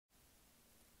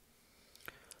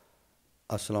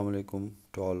Assalamu alaikum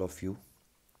to all of you.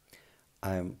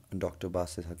 I am Dr.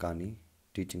 Bassit Haqani,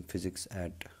 teaching physics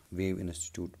at Wave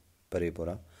Institute,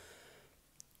 Parepura.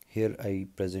 Here I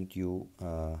present you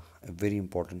a very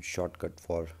important shortcut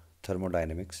for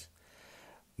thermodynamics.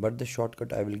 But the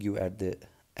shortcut I will give at the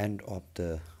end of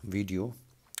the video.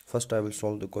 First I will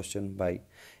solve the question by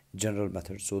general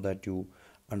method so that you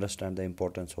understand the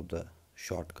importance of the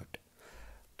shortcut.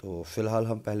 तो फिलहाल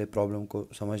हम पहले problem को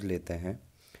समझ लेते हैं.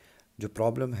 जो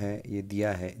problem है ये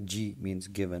दिया है G means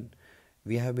given.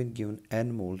 We have been given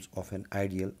n moles of an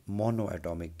ideal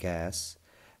monoatomic gas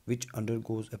which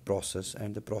undergoes a process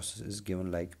and the process is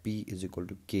given like P is equal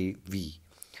to kV.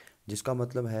 जिसका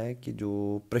मतलब है कि जो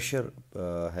प्रेशर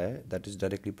है that is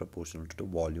directly proportional to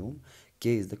volume.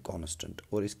 K is the constant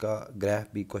और इसका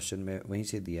graph भी question में वहीं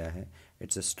से दिया है.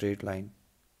 It's a straight line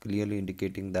clearly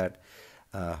indicating that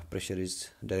pressure is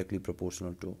directly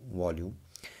proportional to volume,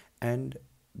 and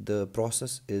the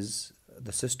process is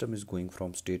the system is going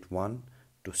from state 1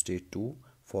 to state 2,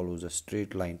 follows a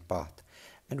straight line path,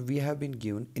 and we have been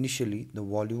given initially the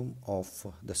volume of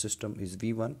the system is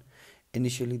V1,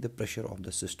 initially the pressure of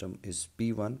the system is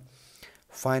P1,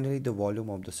 finally the volume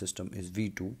of the system is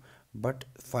V2, but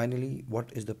finally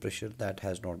what is the pressure that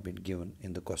has not been given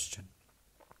in the question.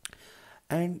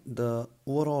 And the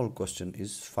overall question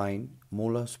is find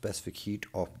molar specific heat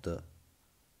of the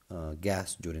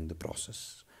gas during the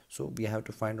process. So we have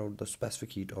to find out the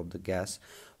specific heat of the gas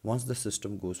once the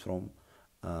system goes from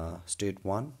state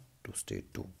 1 to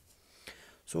state 2.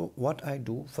 So what I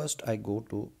do, first I go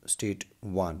to state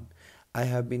 1. I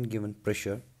have been given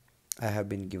pressure, I have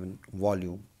been given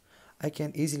volume. I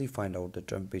can easily find out the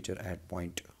temperature at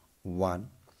point 1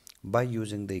 by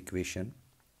using the equation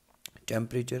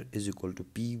temperature is equal to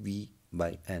PV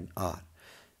by NR.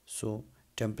 So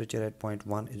temperature at point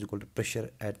 1 is equal to pressure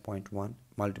at point 1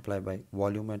 multiplied by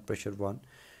volume at pressure 1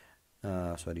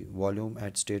 volume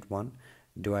at state 1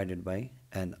 divided by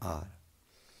NR.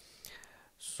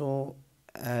 So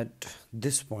at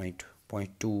this point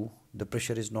 2, the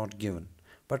pressure is not given,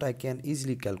 but I can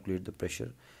easily calculate the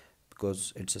pressure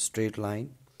because it's a straight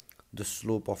line. The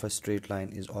slope of a straight line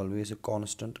is always a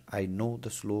constant. I know the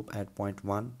slope at point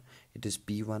 1, it is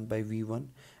P1 by V1,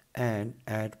 and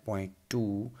at point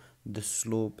 2 the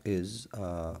slope is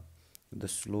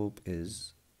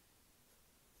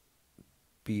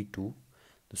P2.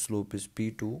 The slope is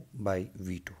P2 by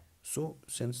V2. So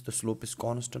since the slope is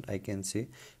constant, I can say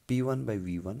P1 by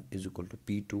V1 is equal to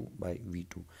P2 by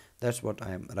V2. That's what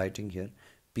I am writing here.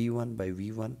 P1 by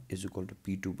V1 is equal to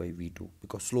P2 by V2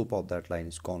 because slope of that line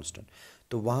is constant.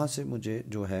 तो वहाँ से मुझे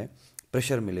जो है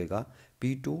pressure मिलेगा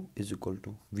P2 is equal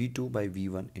to V2 by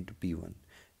V1 into P1.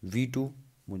 V2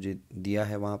 मुझे दिया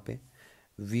है वहाँ पे,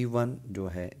 V1 जो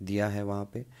है दिया है वहाँ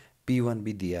पे, P1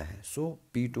 भी दिया है. सो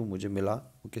P2 मुझे मिला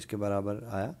वो किसके बराबर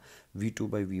आया, V2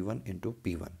 by V1 into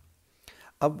P1.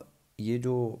 अब ये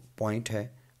जो पॉइंट है,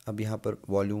 अब यहाँ पर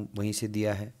वॉल्यूम वहीं से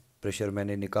दिया है, प्रेशर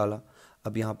मैंने निकाला.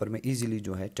 अब यहाँ पर मैं इजीली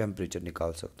जो है टेम्परेचर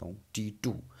निकाल सकता हूँ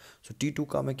T2. सो T2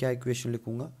 का मैं क्या इक्वेशन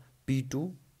लिखूँगा, P2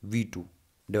 V2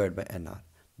 divide by NR.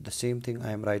 The same thing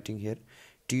I am writing here,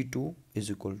 T2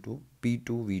 is equal to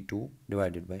P2 V2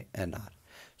 divided by NR.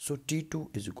 So T2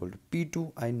 is equal to P2,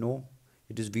 I know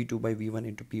it is V2 by V1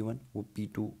 into P1. वो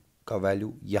P2 का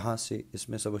value यहाँ से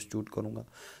इसमें substitute करूँगा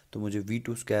तो मुझे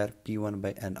V2 square P1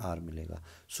 by NR मिलेगा.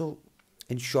 सो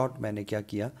in short मैंने क्या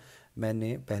किया,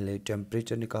 मैंने पहले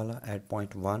टेम्परेचर निकाला एट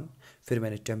पॉइंट 1, फिर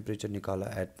मैंने टेम्परेचर निकाला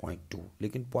एट पॉइंट 2.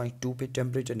 लेकिन पॉइंट 2 पे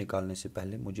टेम्परेचर निकालने से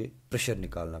पहले मुझे प्रेशर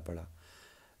निकालना पड़ा,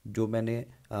 जो मैंने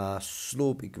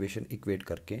स्लोप इक्वेशन इक्वेट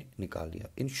करके निकाल लिया.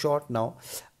 In short now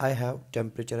I have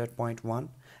temperature at point 1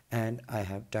 and I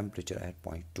have temperature at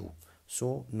point 2.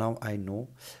 So now I know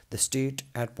the state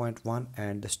eight point 1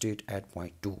 and the state eight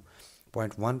point 2.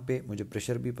 Point 1 पे मुझे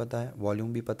pressure भी पता है,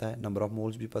 volume भी पता है, नंबर ऑफ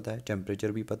मोल्स भी पता है,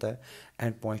 टेम्परेचर भी पता है.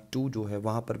 एंड पॉइंट 2 जो है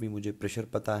वहाँ पर भी मुझे प्रेशर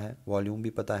पता है, वॉल्यूम भी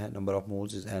पता है, number of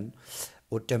moles is n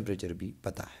और टेम्परेचर भी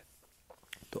पता है.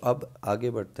 तो अब आगे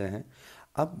बढ़ते हैं.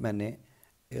 अब मैंने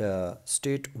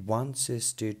स्टेट 1 से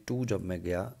स्टेट 2 जब मैं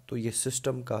गया तो ये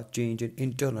सिस्टम का चेंज इन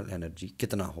इंटरनल एनर्जी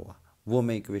कितना हुआ वो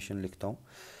मैं इक्वेशन लिखता हूँ.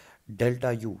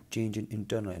 Delta U change in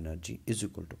internal energy is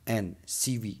equal to N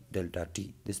C we delta T.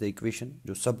 This the equation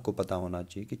जो सबको पता होना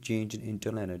चाहिए कि change in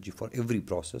internal energy for every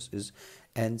process is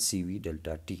N C we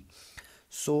delta T.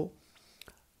 सो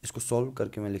इसको solve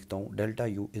करके मैं लिखता हूँ delta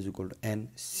U is equal to N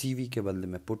C we के बदले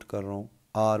मैं पुट कर रहा हूँ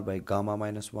आर बाई गामा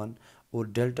माइनस 1 और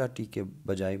डेल्टा टी के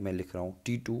बजाय मैं लिख रहा हूँ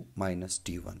T2 minus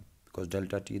T1 because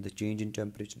delta T is the change in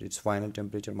temperature, it's final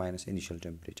temperature minus initial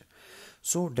temperature.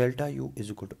 So delta U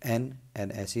is equal to N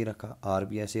ऐसे ही रखा, R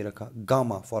भी ऐसे ही रखा,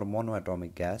 gamma for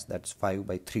monoatomic gas that's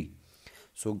 5/3.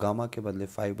 So gamma के बदले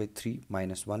 5/3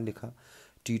 -1 लिखा,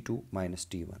 T2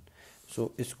 - T1।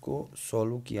 सो इसको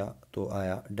solve किया तो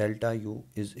आया delta U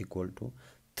is equal to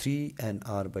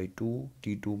 3nr/2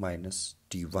 T2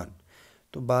 - T1।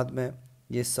 तो बाद में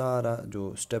ये सारा जो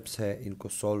स्टेप्स है इनको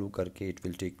सॉल्व करके it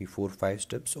will take me 4-5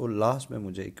 steps, और लास्ट में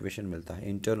मुझे इक्वेशन मिलता है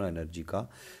इंटरनल एनर्जी का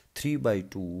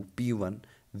 3/2 P1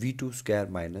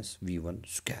 V2² -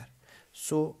 V1²।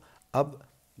 सो अब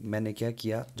मैंने क्या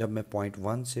किया, जब मैं पॉइंट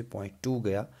 1 से पॉइंट 2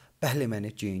 गया, पहले मैंने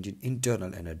चेंज इन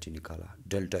इंटरनल एनर्जी निकाला,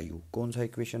 डेल्टा यू। कौन सा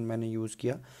इक्वेशन मैंने यूज़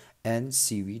किया,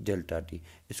 NCV डेल्टा टी।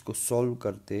 इसको सॉल्व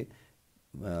करते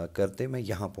करते मैं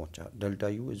यहाँ पहुँचा, delta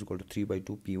U is equal to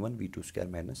 3/2 P1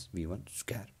 V2² -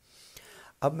 V1²।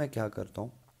 अब मैं क्या करता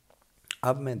हूँ,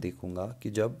 अब मैं देखूंगा कि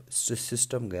जब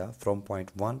सिस्टम गया फ्रॉम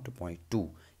पॉइंट 1 टू पॉइंट 2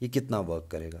 ये कितना वर्क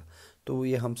करेगा। तो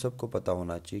ये हम सबको पता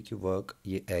होना चाहिए कि वर्क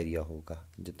ये एरिया होगा,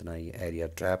 जितना ये एरिया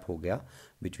ट्रैप हो गया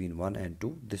between 1 and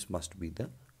 2, this must be the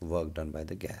work done by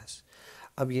the gas.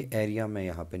 अब ये एरिया मैं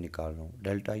यहाँ पे निकाल रहा हूँ,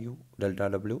 delta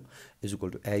W is equal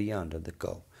to area under the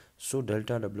curve. So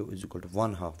delta W is equal to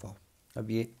 1/2 of, अब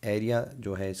ये एरिया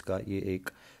जो है इसका ये एक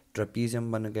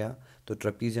ट्रेपीजियम बन गया। तो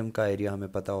ट्रेपीजियम का एरिया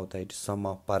हमें पता होता है, it some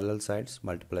of parallel sides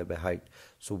multiply by height.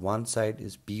 So one side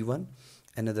is P1,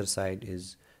 another side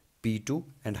is P2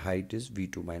 and height is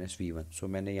V2 - V1। सो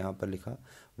मैंने यहाँ पर लिखा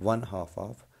 1/2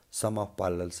 of some of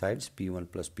parallel sides P1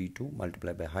 + P2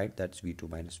 multiply by height, that's V2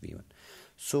 - V1।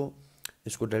 सो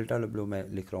इसको delta W में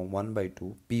लिख रहा हूँ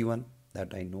 1/2 P1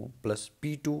 that I know plus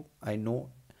P2 I know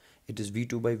it is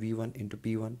V2/V1 into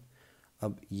P1।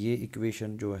 अब ये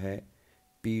इक्वेशन जो है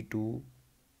P2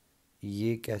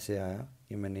 ये कैसे आया,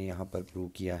 ये मैंने यहाँ पर प्रूव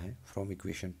किया है फ्रॉम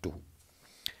इक्वेशन 2।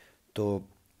 तो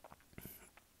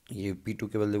ये P2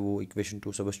 के बदले वो इक्वेशन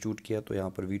 2 सब्स्टिट्यूट किया तो यहाँ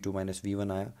पर V2 -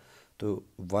 V1 आया। तो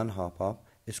 1/2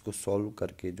 ऑफ इसको सॉल्व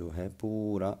करके जो है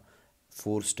पूरा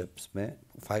 5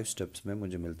 स्टेप्स में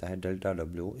मुझे मिलता है delta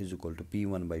W is equal to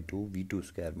P1/2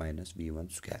 V2² -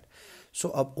 V1²। सो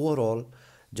अब ओवरऑल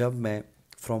जब मैं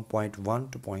फ्रॉम पॉइंट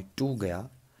 1 टू पॉइंट 2 गया,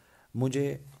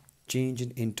 मुझे चेंज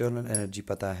इन इंटरनल एनर्जी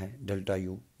पता है, डेल्टा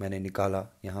यू मैंने निकाला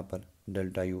यहाँ पर,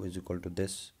 delta U is equal to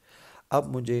this. अब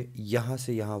मुझे यहाँ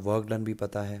से यहाँ वर्क डन भी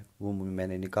पता है, वो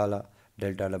मैंने निकाला,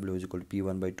 delta W is equal to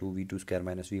P1/2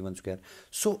 V2² - V1²।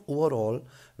 So overall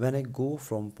when I go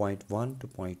from point 1 to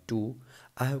point 2,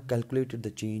 I have calculated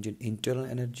the change in internal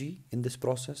energy in this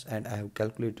process and I have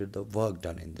calculated the work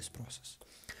done in this process.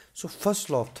 So first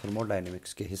law of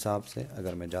thermodynamics के हिसाब से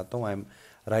अगर मैं जाता हूँ, I am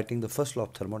writing the first law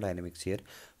of thermodynamics here.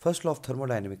 First law of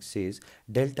thermodynamics says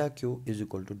delta Q is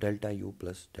equal to delta U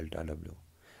plus delta W.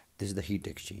 This is the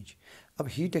heat exchange. अब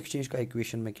heat exchange का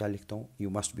equation में क्या लिखता हूँ,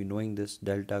 you must be knowing this,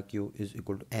 delta Q is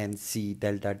equal to NC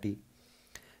delta T.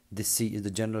 This C is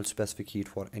the general specific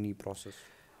heat for any process.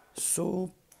 So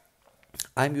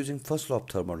I'm using first law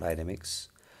of thermodynamics.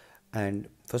 And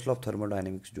first law of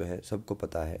thermodynamics जो है सबको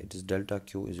पता है, it is delta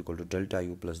Q is equal to delta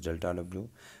U plus delta W.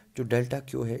 जो delta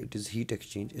Q है it is heat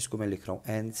exchange, इसको मैं लिख रहा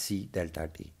हूँ N C delta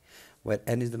T, where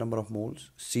N is the number of moles,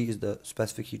 C is the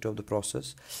specific heat of the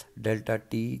process, delta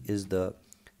T is the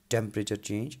temperature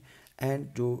change, and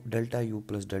जो delta U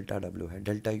plus delta W है,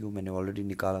 delta U मैंने already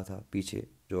निकाला था पीछे,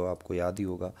 जो आपको याद ही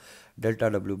होगा, डेल्टा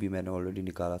डब्ल्यू भी मैंने ऑलरेडी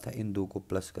निकाला था, इन दो को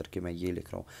प्लस करके मैं ये लिख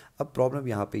रहा हूँ। अब प्रॉब्लम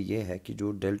यहाँ पे ये है कि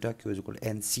जो delta Q is equal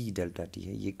N C delta T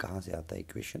है, ये कहाँ से आता है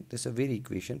equation, this a very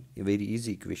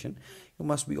easy equation, you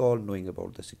must be all knowing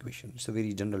about this equation, it's a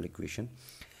very general equation,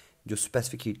 जो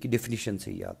स्पेसिफिक हीट की डेफिनेशन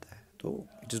से ही आता है। तो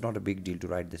it is not a big deal to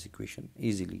right this equation,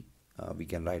 easily we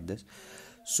can write this.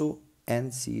 So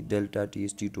NC delta T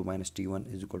is T2 - T1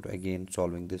 is equal to, again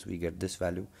solving this we get this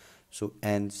value. So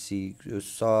NC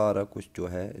सारा कुछ जो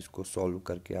है इसको solve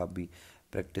करके आप भी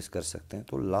practice कर सकते हैं।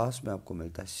 तो लास्ट में आपको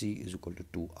मिलता है C is equal to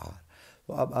 2R।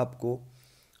 तो अब आपको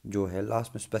जो है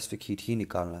लास्ट में स्पेसिफिक हीट ही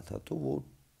निकालना था, तो वो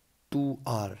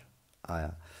 2R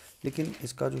आया। लेकिन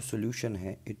इसका जो सोल्यूशन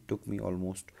है, it took me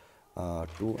almost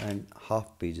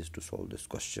 2.5 pages to solve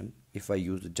this question if I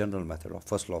use the general method of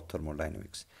first law of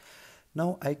thermodynamics.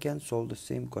 Now I can solve the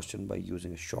same question by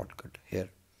using a shortcut here.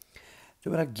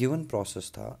 जो मेरा given process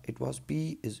था, it was P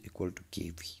is equal to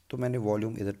KV, तो मैंने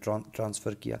volume इधर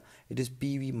transfer किया, it is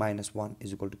PV - 1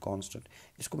 is equal to constant.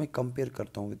 इसको मैं compare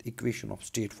करता हूँ with equation of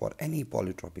state for any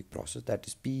polytropic process, that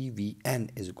is PVN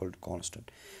is equal to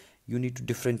constant. You need to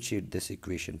differentiate this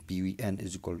equation, PVN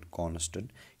is equal to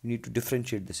constant. You need to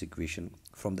differentiate this equation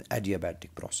from the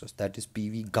adiabatic process, that is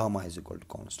PV gamma is equal to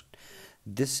constant.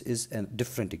 This is a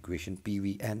different equation,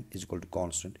 PVN is equal to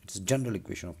constant. It's a general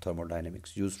equation of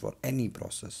thermodynamics used for any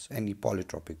process, any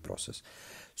polytropic process.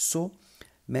 So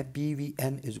मैं P V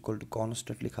N is equal to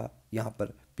constant लिखा, यहाँ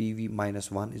पर P V minus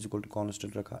one is equal to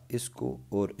constant रखा, इसको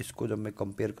और इसको जब मैं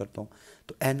कंपेयर करता हूँ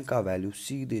तो एन का वैल्यू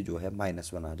सीधे जो है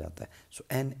 -1 आ जाता है. सो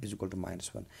N is equal to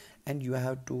 -1 and you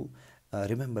have to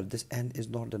remember this n is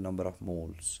not the number of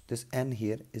moles. This n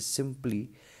here is simply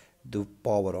the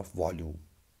power of volume.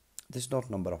 This is not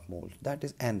number of moles. That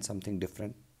is n something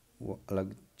different. वो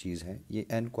अलग चीज़ है. ये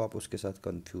n को आप उसके साथ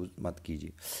confuse मत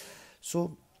कीजिए. So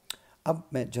अब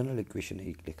मैं जनरल इक्वेशन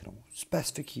एक लिख रहा हूँ.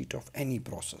 Specific heat of any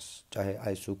process, चाहे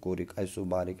आइसोकोरिक,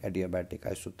 आइसोबारिक, एडियाबैटिक,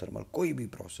 आइसोथर्मल, कोई भी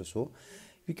प्रोसेस हो,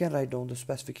 you can write down the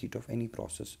specific heat of any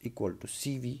process equal to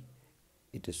CV.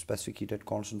 It is specific heat at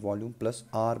constant volume plus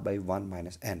R by 1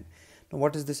 minus N. Now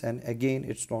what is this N? Again,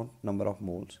 it's not number of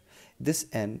moles. This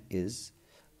N is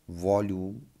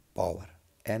volume power.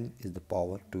 N is the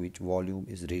power to which volume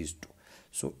is raised to.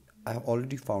 So I have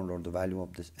already found out the value of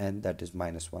this N, that is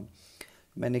 -1.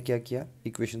 मैंने क्या किया,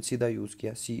 equation सीधा use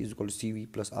किया, C is equal to C we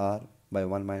plus R by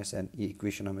 1 minus N. ये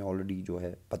equation हमें already जो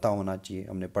है पता होना चाहिए,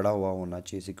 हमने पढ़ा हुआ होना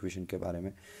चाहिए इस इक्वेशन के बारे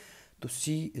में. तो C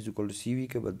is equal to C we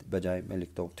के बजाय मैं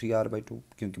लिखता हूँ 3R/2,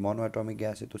 क्योंकि मोनो एटॉमिक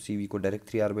गैस है तो सी वी को डायरेक्ट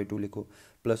 3R/2 लिखो,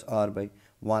 प्लस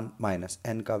R/1 माइनस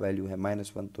एन का वैल्यू है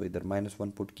 -1, तो इधर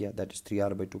 -1 पुट किया, that is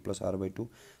 3R/2 plus R/2,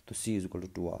 तो C is equal to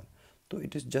 2R. तो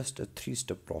it is just a 3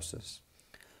 step process.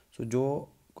 सो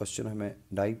जो क्वेश्चन हमें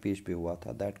डाई पेज पे हुआ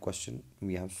था, that question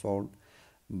we have solve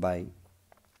by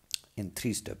in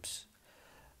 3 steps.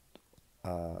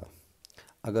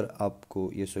 अगर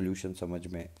आपको ये सॉल्यूशन समझ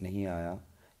में नहीं आया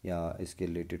या इसके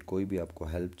रिलेटेड कोई भी आपको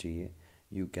हेल्प चाहिए,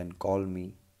 you can call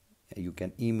me, you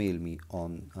can email me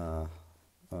on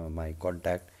my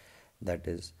contact, that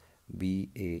is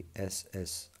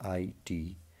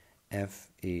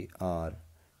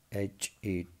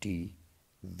BASSITFARHAT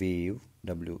wave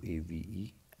WAVE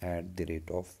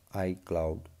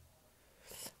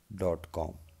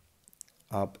 @icloud.com.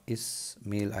 आप इस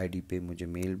मेल आईडी पे मुझे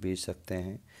मेल भेज सकते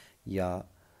हैं या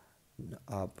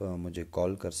आप मुझे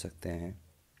कॉल कर सकते हैं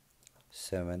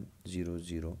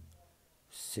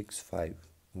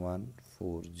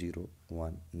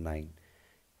 70065140119.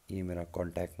 ये मेरा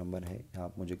कॉन्टैक्ट नंबर है,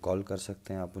 आप मुझे कॉल कर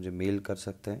सकते हैं, आप मुझे मेल कर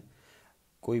सकते हैं.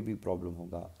 कोई भी प्रॉब्लम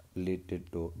होगा related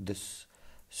to this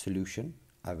solution,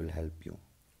 I will help you.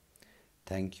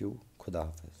 Thank you. खुदा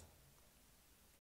हाफिज़.